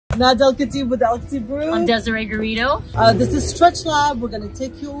Not Elkhatib with the Elkhatib Brew. I'm Desiree Garrido. This is StretchLab. We're going to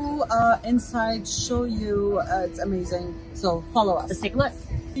take you inside, show you. It's amazing. So follow us. Let's take a look.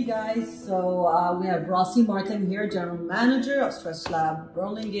 Hey guys, so we have Rossi Martin here, General Manager of StretchLab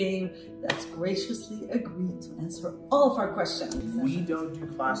Burlingame, that's graciously agreed to answer all of our questions. We don't do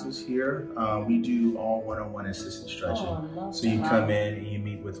classes here. We do all one-on-one assisted stretching. Oh, so you come in and you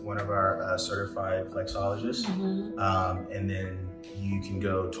meet with one of our certified flexologists, and then you can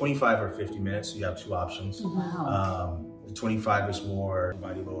go 25 or 50 minutes. So you have two options. Wow. The 25 is more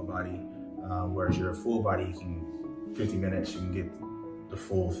body, lower body, whereas your full body, you can 50 minutes, you can get the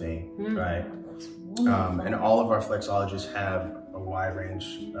full thing, right? And all of our flexologists have a wide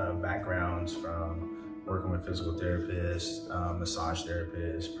range of backgrounds, from working with physical therapists, massage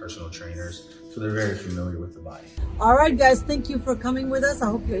therapists, personal trainers, so they're very familiar with the body. All right, guys, thank you for coming with us. I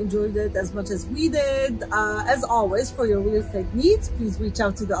hope you enjoyed it as much as we did. As always, for your real estate needs, please reach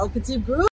out to the Elkhatib Group.